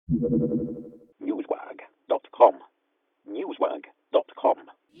Newswag.com. Newswag.com.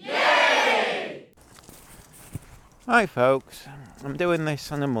 Yay! Hi folks, I'm doing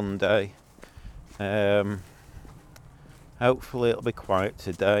this on a Monday. Hopefully it'll be quiet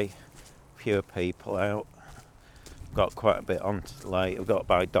today. Fewer people out. Got quite a bit on late. I've got to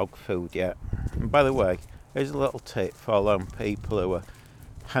buy dog food yet. And by the way, here's a little tip for all them people who are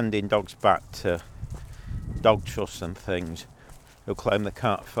handing dogs back to dog trusts and things who claim they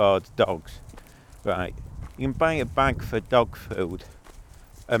can't afford dogs. Right, you can buy a bag for dog food,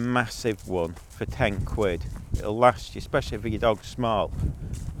 a massive one, for 10 quid. It'll last you, especially if your dog's small,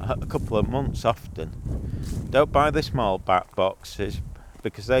 a couple of months often. Don't buy the small back boxes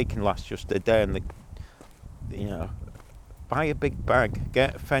because they can last just a day, and buy a big bag.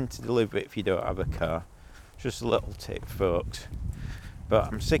 Get a friend to deliver it if you don't have a car. Just a little tip, folks. But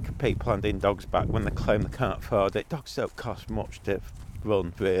I'm sick of people handing dogs back when they claim they can't afford it. Dogs don't cost much to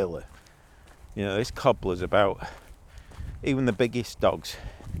run, really. This cobbler's about, even the biggest dogs,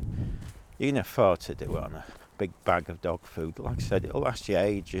 you can afford to do it on a big bag of dog food. Like I said, it'll last you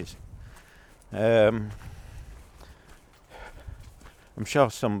ages. I'm sure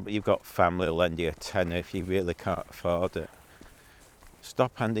you've got family will lend you a tenner if you really can't afford it.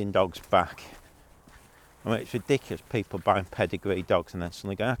 Stop handing dogs back. I mean, it's ridiculous, people buying pedigree dogs and then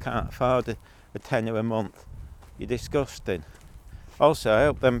suddenly going, I can't afford a tenner a month. You're disgusting. Also, I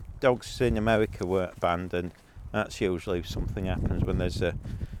hope them dogs in America weren't banned, and that's usually if something happens when there's a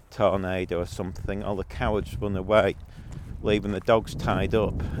tornado or something. All the cowards run away, leaving the dogs tied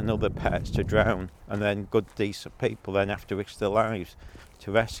up and other pets to drown, and then good, decent people then have to risk their lives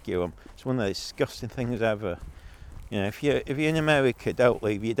to rescue them. It's one of the disgusting things ever. If you're in America, don't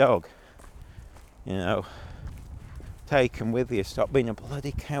leave your dog. Take him with you. Stop being a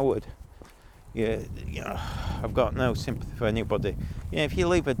bloody coward. I've got no sympathy for anybody. If you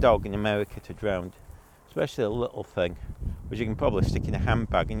leave a dog in America to drown, especially a little thing, which you can probably stick in a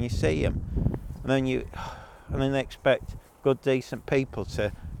handbag, and you see him, and then they expect good, decent people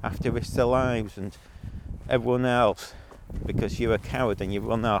to have to risk their lives and everyone else because you're a coward and you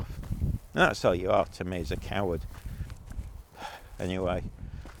run off. And that's all you are to me, is a coward. Anyway,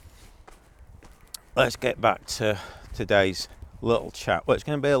 let's get back to today's little chat. Well, it's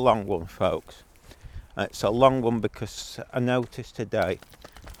going to be a long one, folks. It's a long one because I noticed today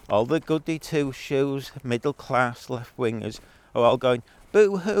all the goody two-shoes, middle class, left-wingers are all going,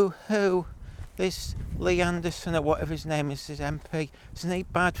 boo-hoo-hoo, this Lee Anderson or whatever his name is, his MP, isn't he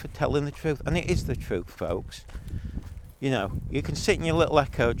bad for telling the truth? And it is the truth, folks. You can sit in your little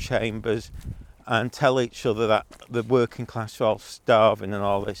echo chambers and tell each other that the working class are all starving and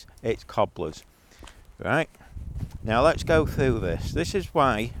all this. It's cobblers, right? Now let's go through this. This is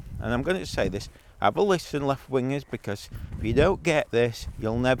why, and I'm going to say this, have a listen, left-wingers, because if you don't get this,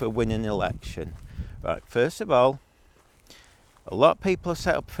 you'll never win an election. Right, first of all, a lot of people who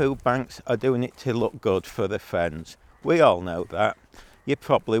set up food banks are doing it to look good for their friends. We all know that. You're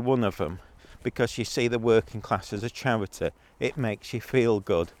probably one of them, because you see the working class as a charity. It makes you feel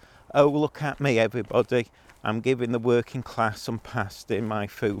good. Oh, look at me, everybody. I'm giving the working class some pasta in my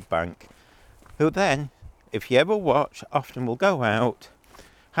food bank. Who then, if you ever watch, often will go out,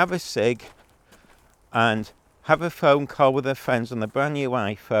 have a cig, and have a phone call with their friends on a brand new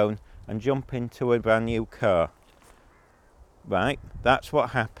iPhone and jump into a brand new car. Right? That's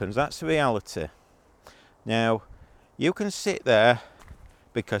what happens. That's the reality. Now, you can sit there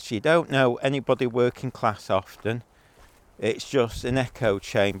because you don't know anybody working class often. It's just an echo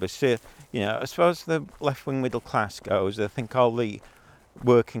chamber. So, as far as the left-wing middle class goes, I think all the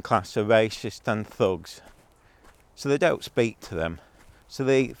working class are racist and thugs. So they don't speak to them. So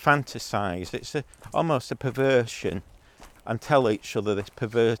they fantasise. It's almost a perversion, and tell each other this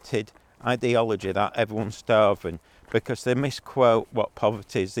perverted ideology that everyone's starving, because they misquote what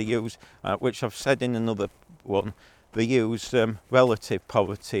poverty is. They use, which I've said in another one, they use relative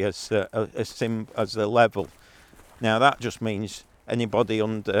poverty as the level. Now that just means anybody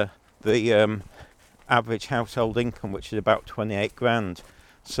under the average household income, which is about 28 grand.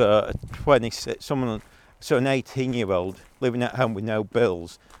 So an 18-year-old living at home with no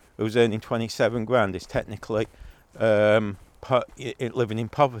bills, who's earning 27 grand, is technically living in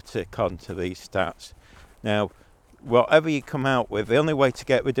poverty according to these stats. Now, whatever you come out with, the only way to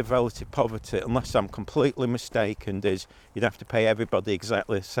get rid of relative poverty, unless I'm completely mistaken, is you'd have to pay everybody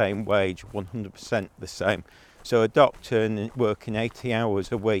exactly the same wage, 100% the same. So a doctor working 80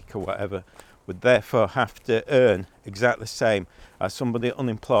 hours a week or whatever would therefore have to earn exactly the same as somebody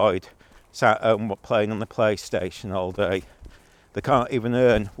unemployed sat home playing on the PlayStation all day. They can't even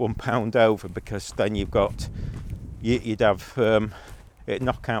earn £1 over, because then you'd have it'd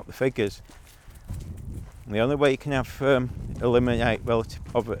knock out the figures. And the only way you can eliminate relative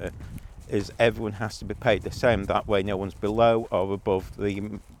poverty is everyone has to be paid the same. That way no one's below or above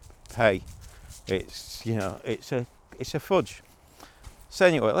the pay. It's a fudge. So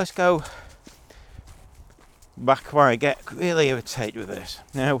anyway, let's go back where I get really irritated with this.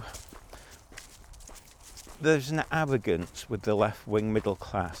 Now, there's an arrogance with the left-wing middle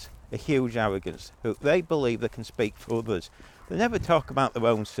class, a huge arrogance, who they believe they can speak for others. They never talk about their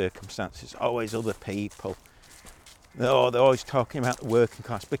own circumstances, always other people. They're always talking about the working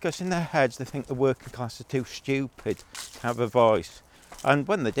class, because in their heads they think the working class are too stupid to have a voice. And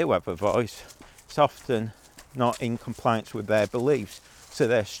when they do have a voice, it's often not in compliance with their beliefs, so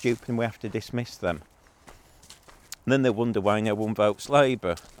they're stupid and we have to dismiss them. And then they wonder why no one votes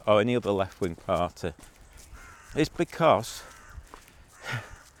Labour or any other left-wing party. It's because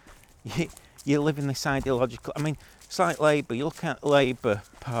you live in this ideological... I mean, it's like Labour. You look at the Labour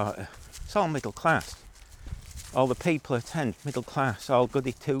Party, it's all middle class. All the people attend, middle class, all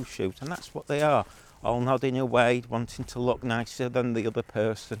goody two-shoes, and that's what they are. All nodding away, wanting to look nicer than the other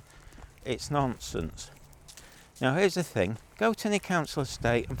person. It's nonsense. Now, here's the thing. Go to any council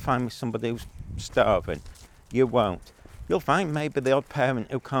estate and find me somebody who's starving. You won't. You'll find maybe the odd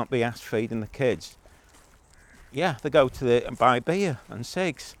parent who can't be asked feeding the kids. Yeah, they go to and buy beer and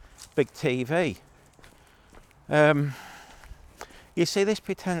cigs, big TV. You see, this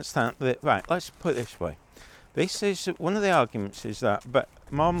pretense that, right, let's put it this way. This is one of the arguments is that, but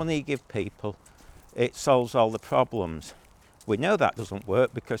more money you give people, it solves all the problems. We know that doesn't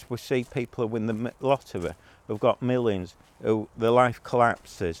work because we see people who win the lottery, who've got millions, who their life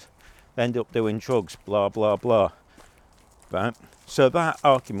collapses, they end up doing drugs, blah, blah, blah. Right? So that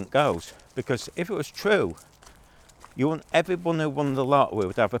argument goes, because if it was true, everyone who won the lottery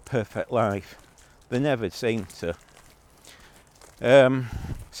would have a perfect life. They never seem to.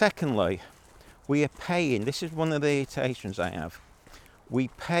 Secondly, we are paying, this is one of the irritations I have, we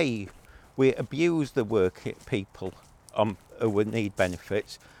abuse the working people who would need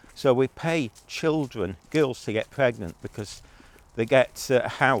benefits, so we pay children, girls to get pregnant because they get a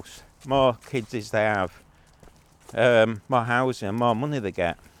house, more kids as they have, more housing and more money they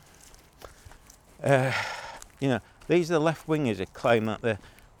get. These are the left-wingers who claim that they're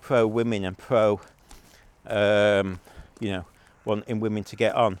pro-women and wanting women to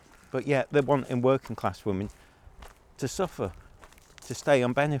get on. But yet they're wanting working-class women to suffer, to stay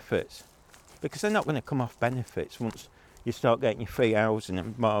on benefits. Because they're not going to come off benefits once you start getting your free housing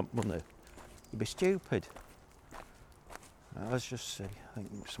and more money. You'd be stupid. Now, let's just see. I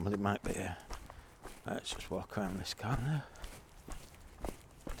think somebody might be here. Let's just walk around this corner.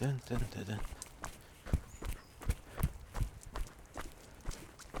 Dun, dun, dun, dun.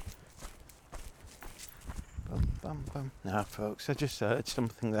 Bum, bum. Now, folks, I just heard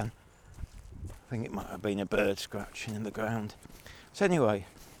something then. I think it might have been a bird scratching in the ground. So anyway,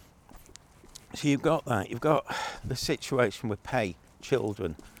 so you've got that. You've got the situation with pay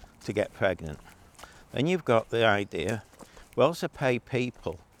children to get pregnant. Then you've got the idea, we also pay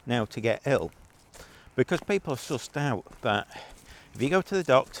people now to get ill. Because people are sussed out that if you go to the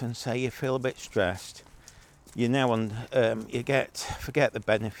doctor and say you feel a bit stressed, you're now on, forget the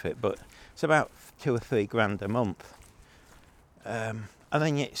benefit, but it's about 2 or 3 grand a month. And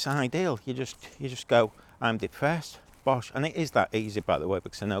then it's ideal. You just go, I'm depressed, bosh. And it is that easy, by the way,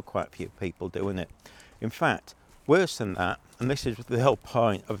 because I know quite a few people doing it. In fact, worse than that, and this is the whole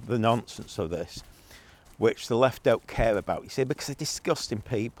point of the nonsense of this, which the left don't care about, you see, because they're disgusting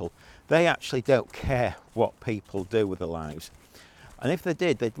people. They actually don't care what people do with their lives. And if they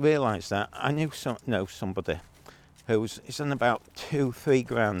did, they'd realise that. I know somebody who's on about 2-3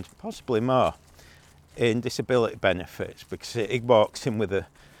 grand, possibly more, in disability benefits, because he walks in with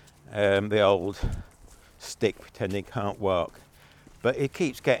the old stick pretending he can't walk. But he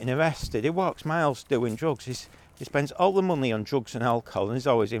keeps getting arrested. He walks miles doing drugs. He spends all the money on drugs and alcohol, and he's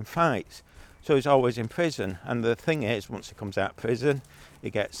always in fights. So he's always in prison. And the thing is, once he comes out of prison, he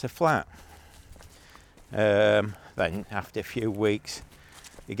gets a flat. Then after a few weeks,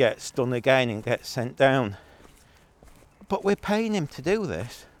 he gets done again and gets sent down. But we're paying him to do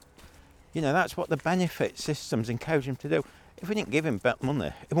this. That's what the benefit systems encourage him to do. If we didn't give him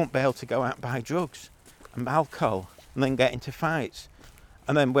money, he won't be able to go out and buy drugs and alcohol and then get into fights.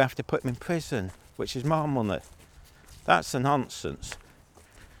 And then we have to put him in prison, which is more money. That's the nonsense.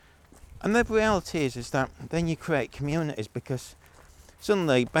 And the reality is that then you create communities, because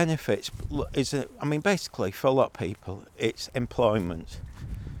suddenly benefits basically for a lot of people, it's employment.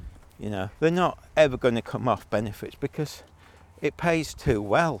 They're not ever going to come off benefits because it pays too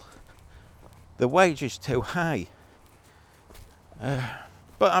well. The wage is too high.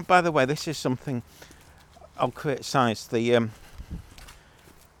 But by the way, this is something I'll criticise the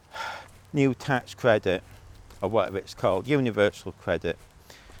new tax credit, or whatever it's called, universal credit.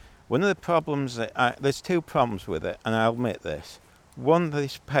 One of the problems, there's two problems with it, and I'll admit this. One,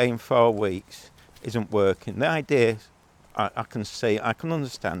 this paying 4 weeks isn't working. The idea, I can see, I can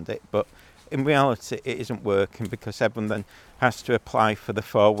understand it, but in reality it isn't working because everyone then has to apply for the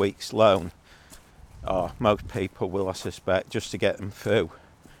 4 weeks loan, or most people will, I suspect, just to get them through.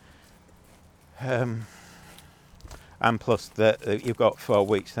 And plus that you've got 4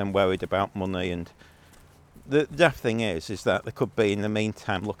 weeks then worried about money, and the daft thing is that they could be in the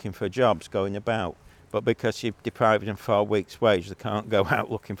meantime looking for jobs going about, but because you've deprived them 4 weeks wage they can't go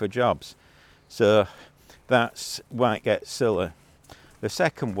out looking for jobs. So that's why it gets silly. The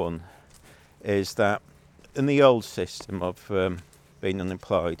second one is that in the old system of being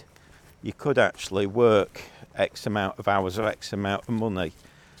unemployed, you could actually work X amount of hours or X amount of money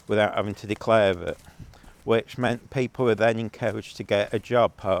without having to declare it, which meant people were then encouraged to get a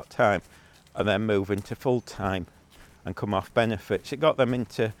job part-time and then move into full-time and come off benefits. It got them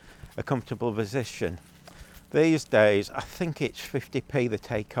into a comfortable position. These days, I think it's 50p they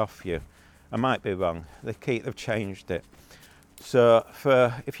take off you. I might be wrong. They've changed it. So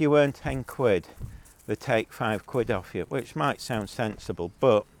if you earn 10 quid, they take 5 quid off you, which might sound sensible,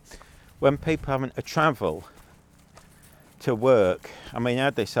 but when people having to travel to work, I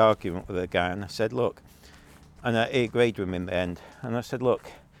had this argument with a guy and I said, look, and he agreed with me in the end, and I said,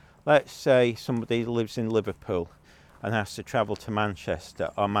 look, let's say somebody lives in Liverpool and has to travel to Manchester,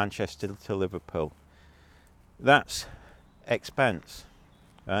 or Manchester to Liverpool. That's expense.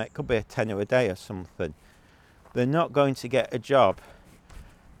 Right? It could be a tenner a day or something. They're not going to get a job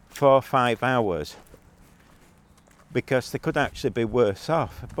for 5 hours because they could actually be worse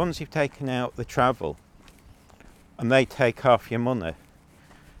off. Once you've taken out the travel and they take off your money,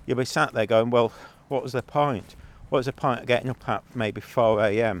 you'll be sat there going, well, what was the point? What was the point of getting up at maybe 4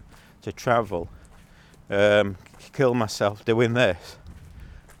 a.m. to travel, kill myself doing this?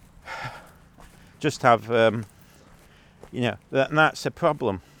 Just have, that's a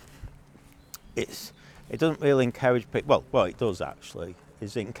problem. It doesn't really encourage people, well, it does actually,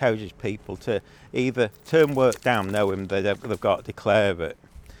 is it encourages people to either turn work down knowing they've got to declare it,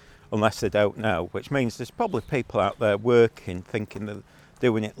 unless they don't know, which means there's probably people out there working thinking they're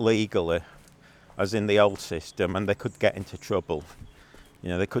doing it legally, as in the old system, and they could get into trouble.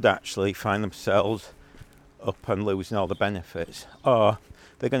 They could actually find themselves up and losing all the benefits, or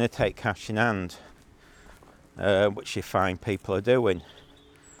they're going to take cash in hand, which you find people are doing.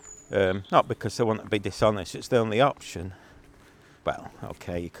 Not because they want to be dishonest, it's the only option. Well,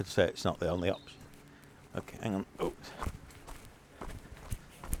 okay, you could say it's not the only option. Okay, hang on. Oh.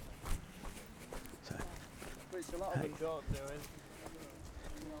 Which a lot of them don't do it.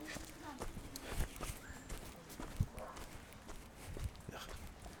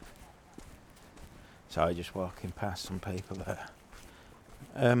 Sorry, just walking past some people there.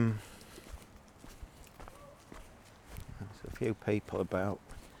 There's a few people about.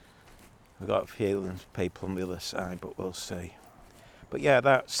 We've got a few people on the other side, but we'll see. But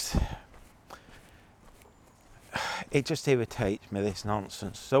yeah, it just irritates me, this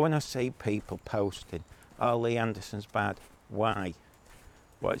nonsense. So when I see people posting, oh, Lee Anderson's bad, why?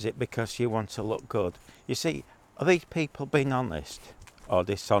 What is it, because you want to look good? You see, are these people being honest or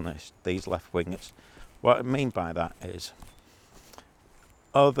dishonest, these left-wingers? What I mean by that is,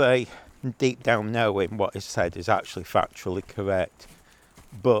 are they deep down knowing what is said is actually factually correct,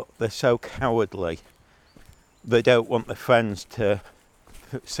 but they're so cowardly they don't want their friends to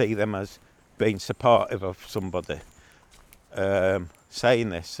see them as being supportive of somebody saying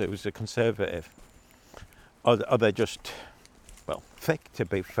this who's a conservative? Or are they just, well, thick, to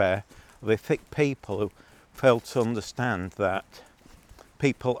be fair? Are they thick people who fail to understand that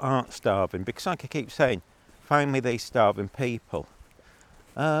people aren't starving? Because like I keep saying, find me these starving people.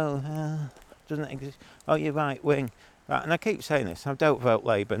 Oh, doesn't exist. Oh, you're right wing. Right, and I keep saying this, I don't vote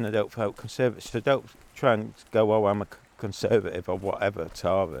Labour and I don't vote Conservative, so don't try and go, oh, I'm a Conservative or whatever,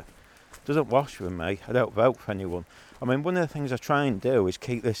 Tory. It doesn't wash with me. I don't vote for anyone. One of the things I try and do is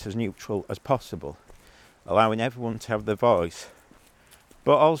keep this as neutral as possible, allowing everyone to have their voice.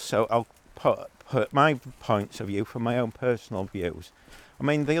 But also, I'll put my points of view from my own personal views.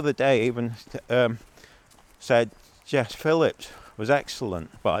 The other day even said Jess Phillips was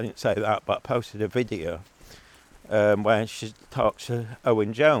excellent, but I didn't say that, but I posted a video where she talks to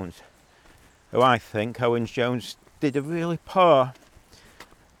Owen Jones, who I think Owen Jones did a really poor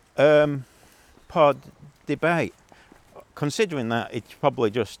debate. Considering that it's probably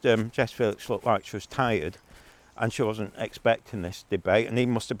just Jess Phillips looked like she was tired, and she wasn't expecting this debate, and he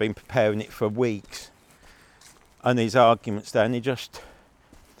must have been preparing it for weeks. And his arguments then, they just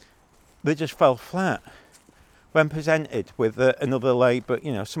fell flat when presented with another Labour,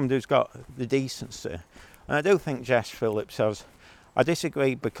 somebody who's got the decency. And I do think Jess Phillips has. I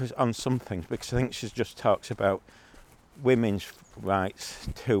disagree on some things, because I think she just talks about women's rights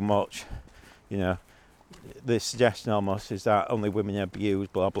too much. The suggestion almost is that only women are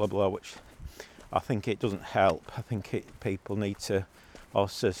abused, blah blah blah, which I think it doesn't help. I think people need to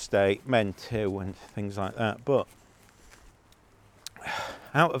also state men too and things like that. But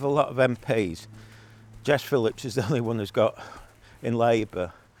out of a lot of MPs, Jess Phillips is the only one who's got in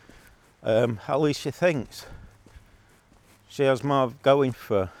Labour. At least she thinks. She has more going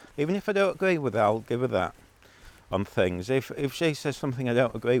for her. Even if I don't agree with her, I'll give her that on things. If she says something I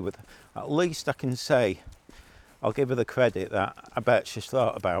don't agree with, at least I can say, I'll give her the credit that I bet she's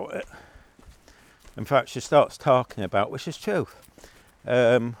thought about it. In fact, she starts talking about, which is true.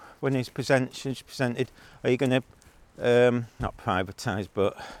 When she's presented, are you going to, not privatise,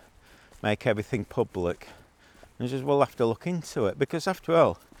 but make everything public? And she says, we'll have to look into it, because after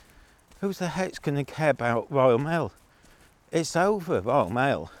all, who's the heck's going to care about Royal Mail? It's over, Royal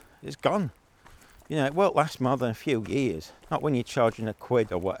Mail. It's gone. It won't last more than a few years. Not when you're charging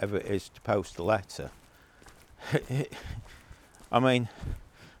 £1 or whatever it is to post a letter. I mean,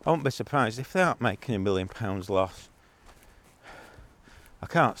 I won't be surprised if they aren't making £1 million loss. I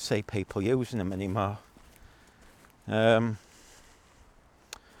can't see people using them anymore. But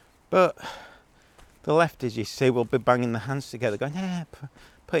the lefties, you see, will be banging their hands together, going,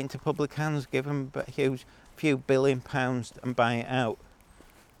 put it into public hands, give them a few £1 billion and buy it out.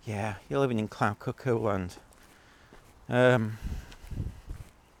 Yeah, you're living in cloud cuckoo land. I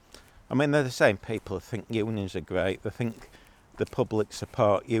mean, they're the same people who think unions are great. They think the public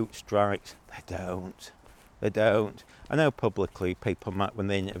support youth strikes. They don't. I know publicly people might, when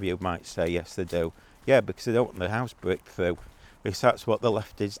they interview, might say yes, they do. Yeah, because they don't want the house bricked through. Because that's what the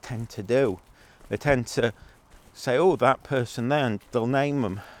lefties tend to do. They tend to say, oh, that person there, and they'll name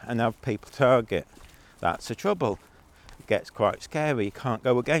them and have people target. That's the trouble. It gets quite scary. You can't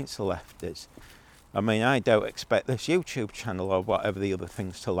go against the lefties. I mean, I don't expect this YouTube channel or whatever the other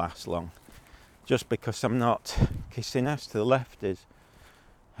things to last long, just because I'm not kissing ass to the lefties.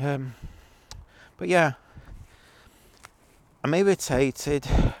 But yeah, I'm irritated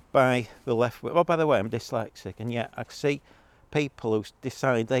by the left. Oh, by the way, I'm dyslexic, and yet I see people who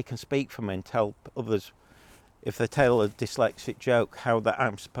decide they can speak for me and tell others, if they tell a dyslexic joke, how that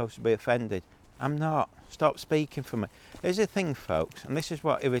I'm supposed to be offended. I'm not. Stop speaking for me. Here's the thing, folks, and this is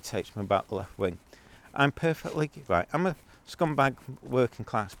what irritates me about the left wing. I'm perfectly right. I'm a scumbag working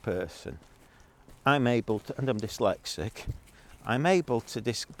class person. I'm able to, and I'm dyslexic. I'm able to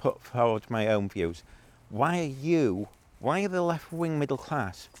put forward my own views. Why are the left wing middle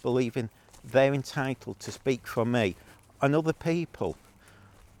class believing they're entitled to speak for me and other people?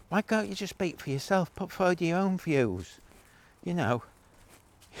 Why can't you just speak for yourself? Put forward your own views. Don't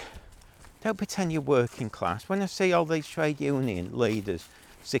pretend you're working class. When I see all these trade union leaders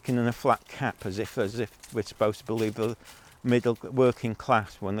sticking in a flat cap as if we're supposed to believe the middle working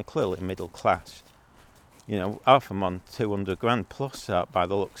class when they're clearly middle class. Half of them on 200 grand plus that by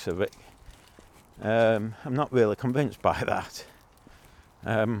the looks of it. I'm not really convinced by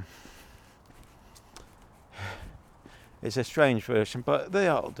that. It's a strange version, but they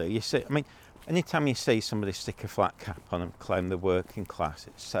all do. You see, I mean, anytime you see somebody stick a flat cap on and claim they're working class,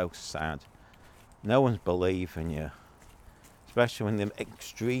 it's so sad. No one's believing you, especially when they're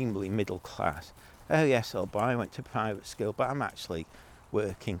extremely middle class. Oh yes, I went to private school, but I'm actually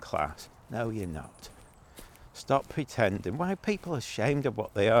working class. No, you're not. Stop pretending. Why are people ashamed of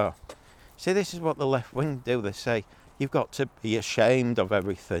what they are? See, this is what the left wing do. They say, you've got to be ashamed of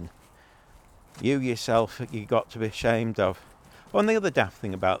everything. You yourself, you've got to be ashamed of. Well, and the other daft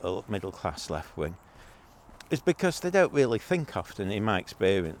thing about the middle class left wing is because they don't really think often, in my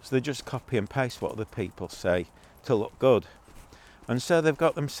experience. They just copy and paste what other people say to look good. And so they've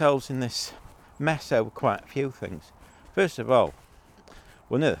got themselves in this mess over quite a few things. First of all,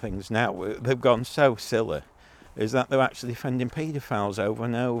 one of the things now they've gone so silly is that they're actually defending paedophiles over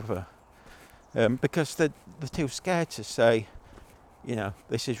and over. Because they're too scared to say,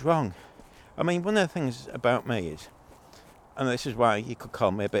 this is wrong. I mean, one of the things about me is, and this is why you could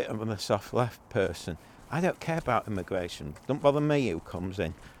call me a bit of a soft left person, I don't care about immigration. Don't bother me who comes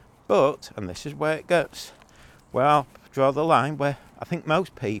in. But, and this is where it gets, where I'll draw the line, where I think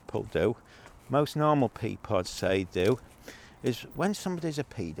most people do, most normal people I'd say do, is when somebody's a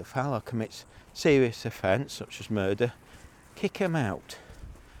paedophile or commits serious offence, such as murder, kick him out.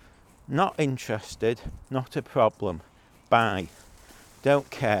 Not interested, not a problem. Bye. Don't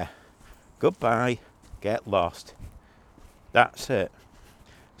care. Goodbye. Get lost. That's it.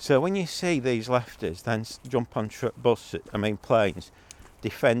 So when you see these lefties then jump on planes,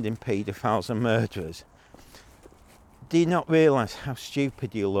 defending paedophiles and murderers, do you not realise how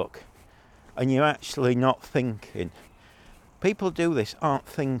stupid you look? And you're actually not thinking. People do this, aren't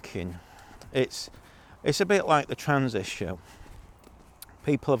thinking. It's a bit like the trans issue.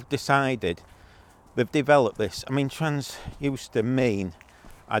 People have decided, they've developed this. I mean, trans used to mean,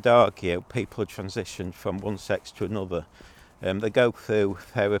 I'd argue, people have transitioned from one sex to another. They go through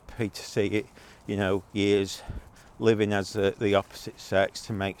therapy to see it, years living as the opposite sex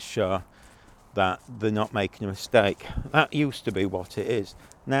to make sure that they're not making a mistake. That used to be what it is.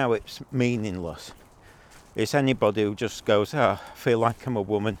 Now it's meaningless. It's anybody who just goes, I feel like I'm a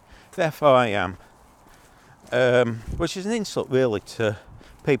woman, therefore I am. Which is an insult really to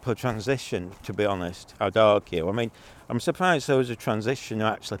people who transition, to be honest, I'd argue. I mean, I'm surprised those who transition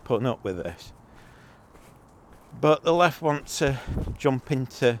are actually putting up with this. But the left want to jump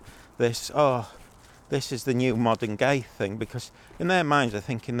into this, this is the new modern gay thing, because in their minds they're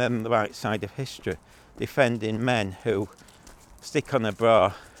thinking they're on the right side of history, defending men who stick on a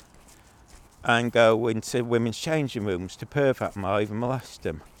bra and go into women's changing rooms to pervert them or even molest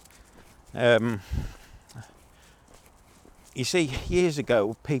them. You see, years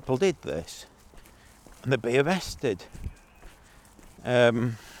ago people did this and they'd be arrested.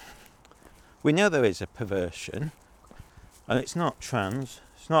 We know there is a perversion, and it's not trans,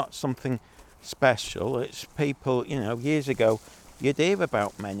 it's not something special, it's people, years ago you'd hear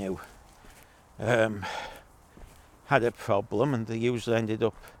about men who had a problem and they usually ended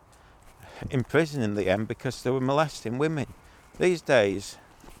up in prison in the end because they were molesting women. These days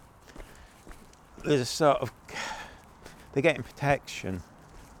there's a sort of, they're getting protection,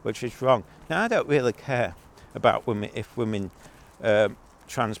 which is wrong. Now I don't really care about women, if women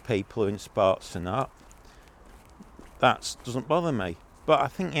trans people are in sports or not. That doesn't bother me. But I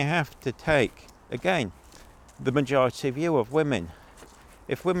think you have to take, again, the majority view of women.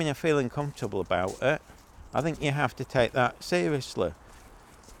 If women are feeling comfortable about it, I think you have to take that seriously.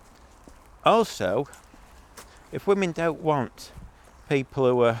 Also, if women don't want people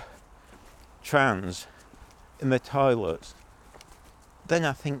who are trans in the toilets, then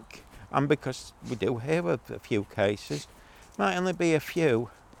I think, and because we do hear of a few cases, might only be a few,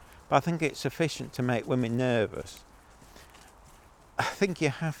 but I think it's sufficient to make women nervous. I think you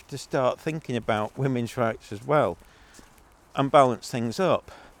have to start thinking about women's rights as well and balance things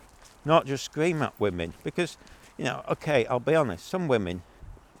up, not just scream at women, because, okay, I'll be honest, some women,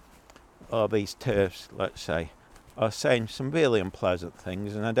 or these TERFs, let's say, are saying some really unpleasant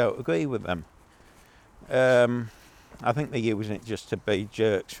things and I don't agree with them. I think they're using it just to be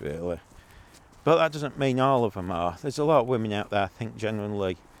jerks, really. But that doesn't mean all of them are. There's a lot of women out there I think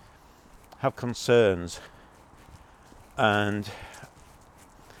genuinely have concerns, and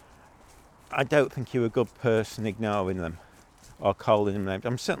I don't think you're a good person ignoring them or calling them names.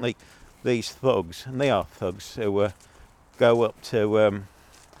 I'm certainly these thugs, and they are thugs, who go up to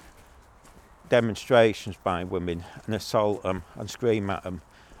demonstrations by women and assault them and scream at them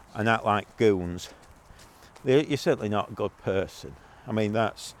and act like goons. You're certainly not a good person. I mean,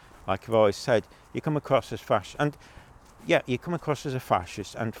 that's, like I've always said, you come across as fascist, and you come across as a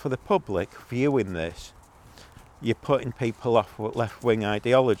fascist, and for the public viewing this, you're putting people off with left-wing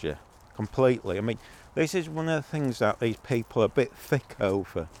ideology completely. I mean, this is one of the things that these people are a bit thick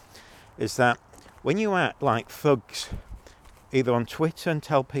over, is that when you act like thugs, either on Twitter and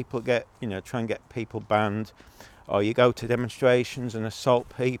tell people try and get people banned, or you go to demonstrations and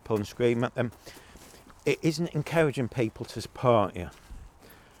assault people and scream at them, it isn't encouraging people to support you.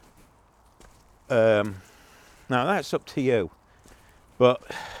 Now that's up to you, but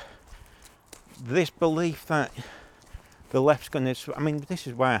this belief that the left's going to, this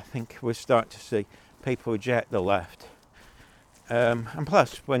is why I think we're starting to see people reject the left. And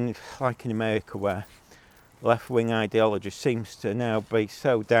plus, when, like in America, where left-wing ideology seems to now be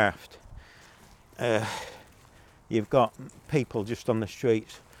so daft, you've got people just on the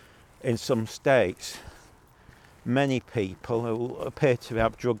streets in some states, many people who appear to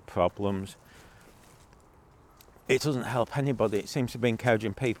have drug problems. It doesn't help anybody. It seems to be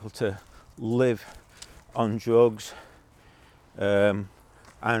encouraging people to live on drugs, and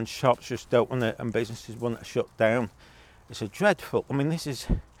shops just don't want to, and businesses want to shut down. It's a dreadful. This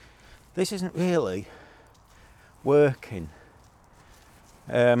isn't really working.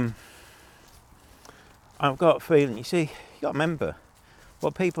 I've got a feeling. You see, you got to remember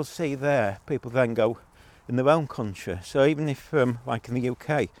what people see there. People then go in their own country. So even if, like in the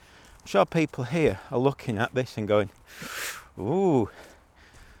UK, I'm sure people here are looking at this and going, ooh,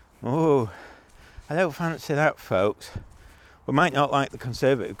 I don't fancy that, folks. We might not like the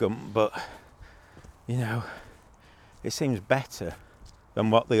Conservative government, but, you know, it seems better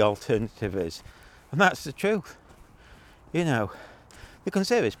than what the alternative is. And that's the truth. You know, the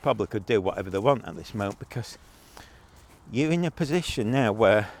Conservatives probably could do whatever they want at this moment, because you're in a position now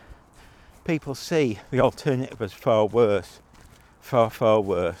where people see the alternative as far worse. Far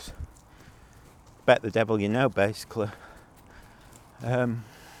worse. Bet the devil you know, basically. But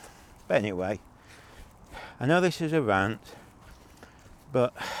anyway, I know this is a rant,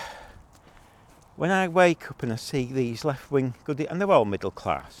 but when I wake up and I see these left-wing goodies, and they're all middle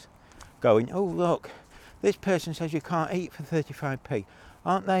class, going, oh look, this person says you can't eat for 35p.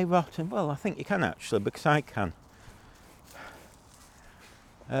 Aren't they rotten? Well, I think you can actually, because I can.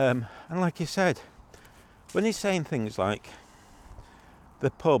 And like you said, when he's saying things like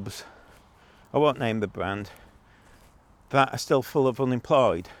the pubs, I won't name the brand, that are still full of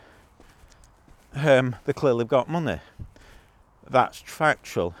unemployed, they clearly got money. That's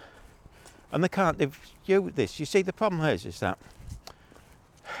factual. And they can't dispute this. You see, the problem is that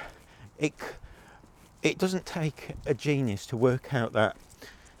it doesn't take a genius to work out that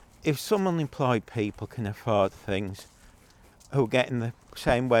if some unemployed people can afford things, who are getting the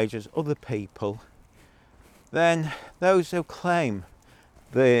same wage as other people, then those who claim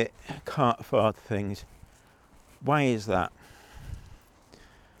they can't afford things, why is that?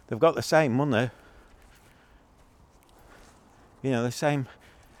 They've got the same money. You know, the same.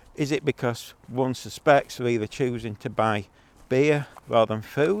 Is it because one suspects they're either choosing to buy beer rather than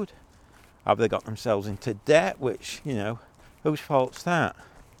food? Have they got themselves into debt? Which, you know, whose fault's that?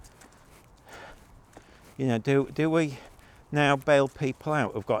 You know, do we now bail people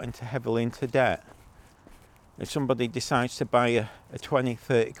out who've got heavily into debt? If somebody decides to buy a 20,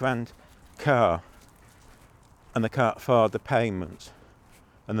 30 grand car and they can't afford the payments,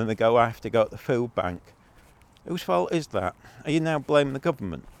 and then they have to go to the food bank, whose fault is that? Are you now blaming the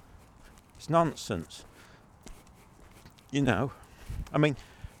government? It's nonsense. You know, I mean,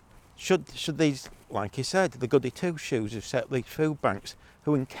 should these, like you said, the goody two-shoes who set these food banks,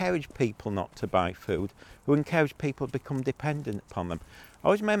 who encourage people not to buy food, who encourage people to become dependent upon them. I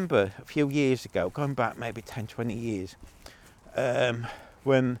always remember a few years ago, going back maybe 10, 20 years,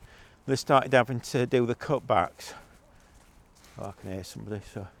 when they started having to do the cutbacks. Oh, I can hear somebody,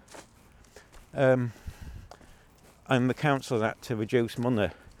 so. And the council had to reduce money.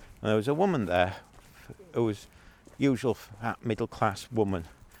 And there was a woman there who was usual middle class woman.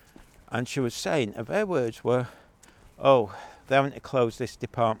 And she was saying, her words were, oh, they're having to close this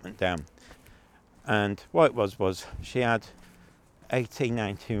department down. And what it was she had 18,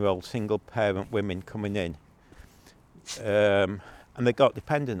 19-year-old single parent women coming in. And they got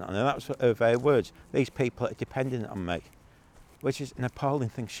dependent on her. That was her very words. These people are dependent on me. Which is an appalling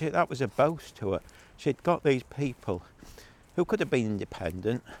thing. That was a boast to her. She'd got these people who could have been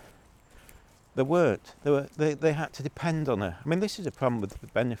independent. They weren't. They had to depend on her. I mean, this is a problem with the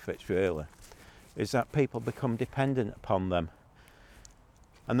benefits, really, is that people become dependent upon them.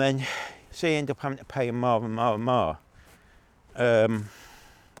 And then you end up having to pay them more and more and more. And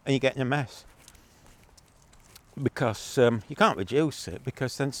you're getting a mess. Because you can't reduce it,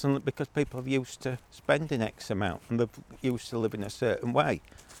 because then suddenly, because people are used to spending X amount and they're used to living a certain way.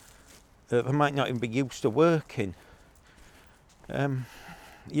 They might not even be used to working.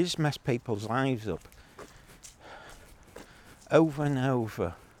 You just mess people's lives up over and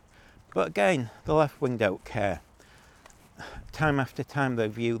over. But again, the left wing don't care. Time after time they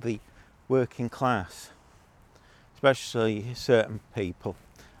view the working class, especially certain people,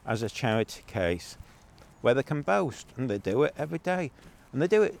 as a charity case where they can boast, and they do it every day. And they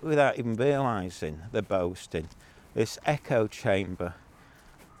do it without even realising they're boasting. This echo chamber.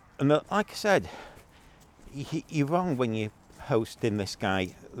 And like I said, you're wrong when you're hosting this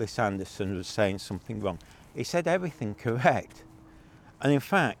guy, this Anderson, was saying something wrong. He said everything correct. And in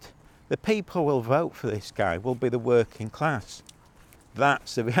fact, the people who will vote for this guy will be the working class.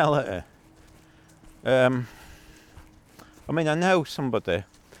 That's the reality. I mean, I know somebody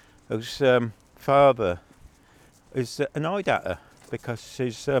whose father is annoyed at her because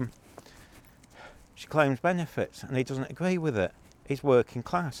she claims benefits and he doesn't agree with it. He's working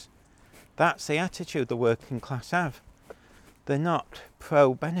class. That's the attitude the working class have. They're not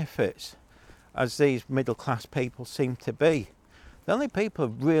pro-benefits, as these middle-class people seem to be. The only people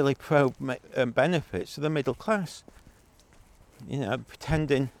really pro-benefits are the middle class. You know,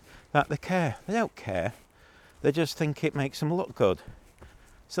 pretending that they care. They don't care. They just think it makes them look good.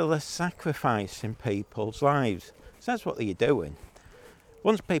 So they're sacrificing people's lives. So that's what they're doing.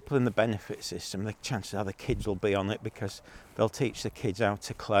 Once people in the benefit system, the chances are the kids will be on it because they'll teach the kids how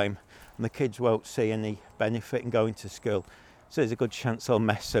to claim, and the kids won't see any benefit in going to school. So there's a good chance they'll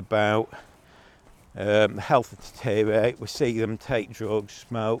mess about. The health will deteriorate. We see them take drugs,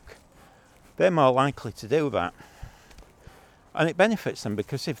 smoke. They're more likely to do that. And it benefits them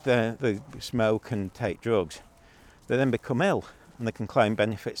because if they smoke and take drugs, they then become ill and they can claim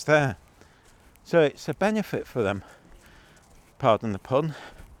benefits there. So it's a benefit for them, pardon the pun,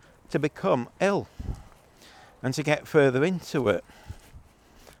 to become ill and to get further into it.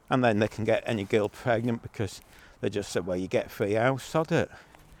 And then they can get any girl pregnant because they just said, well, you get free house, sod it.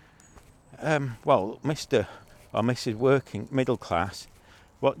 Well, Mr. or Mrs. working middle class,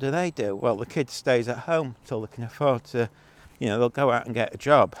 what do? Well, the kid stays at home till they can afford to, they'll go out and get a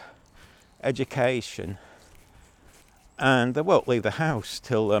job, education, and they won't leave the house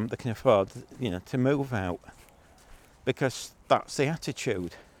till they can afford, to move out, because that's the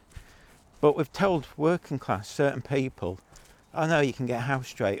attitude. But we've told working class, certain people, oh no, you can get a house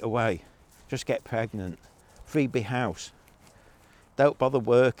straight away, just get pregnant, freebie house. Don't bother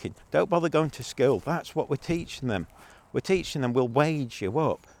working. Don't bother going to school. That's what we're teaching them. We're teaching them we'll wage you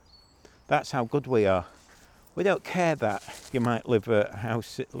up. That's how good we are. We don't care that you might live a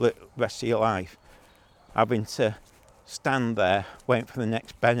house the rest of your life, having to stand there waiting for the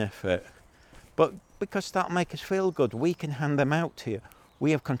next benefit. But because that'll make us feel good, we can hand them out to you.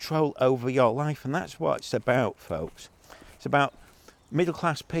 We have control over your life, and that's what it's about, folks. It's about middle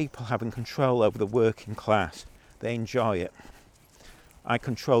class people having control over the working class. They enjoy it. I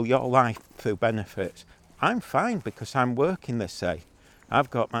control your life through benefits. I'm fine because I'm working, they say. I've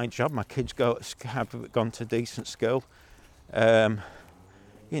got my job, my kids have gone to decent school.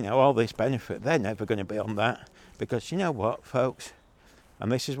 All this benefit, they're never going to be on that. Because you know what, folks,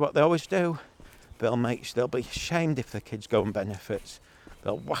 and this is what they always do, they'll be ashamed if their kids go on benefits.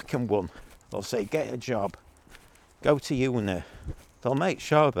 They'll whack them one. They'll say, get a job, go to uni. They'll make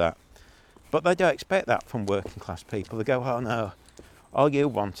sure of that. But they don't expect that from working class people. They go, oh no, all you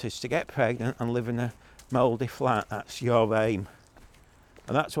want is to get pregnant and live in a mouldy flat. That's your aim.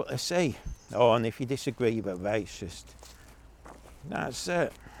 And that's what they see. Oh, and if you disagree, you're racist. That's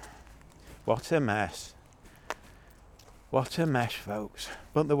it. What a mess. What a mess, folks.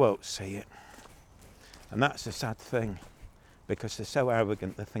 But they won't see it. And that's the sad thing. Because they're so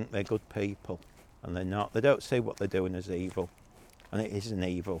arrogant, they think they're good people. And they're not. They don't see what they're doing as evil. And it is an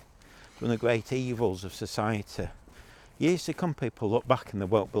evil. It's one of the great evils of society. Years to come, people look back and they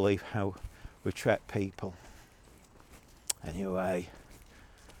won't believe how we treat people. Anyway,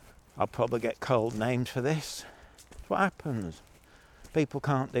 I'll probably get cold names for this. That's what happens. People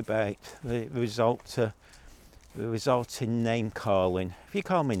can't debate. They result in name calling. If you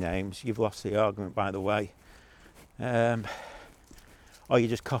call me names, you've lost the argument, by the way. Or you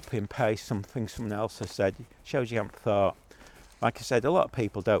just copy and paste something someone else has said. It shows you haven't thought. Like I said, a lot of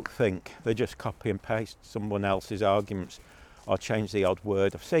people don't think. They just copy and paste someone else's arguments or change the odd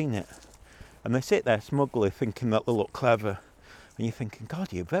word. I've seen it. And they sit there smugly thinking that they look clever. And you're thinking,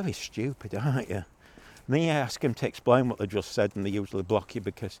 God, you're very stupid, aren't you? And then you ask them to explain what they just said and they usually block you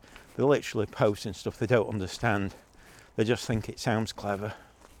because they're literally posting stuff they don't understand. They just think it sounds clever.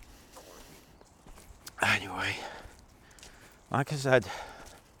 Anyway, like I said,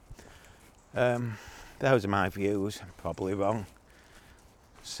 those are my views. I'm probably wrong.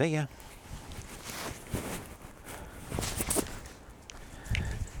 See ya.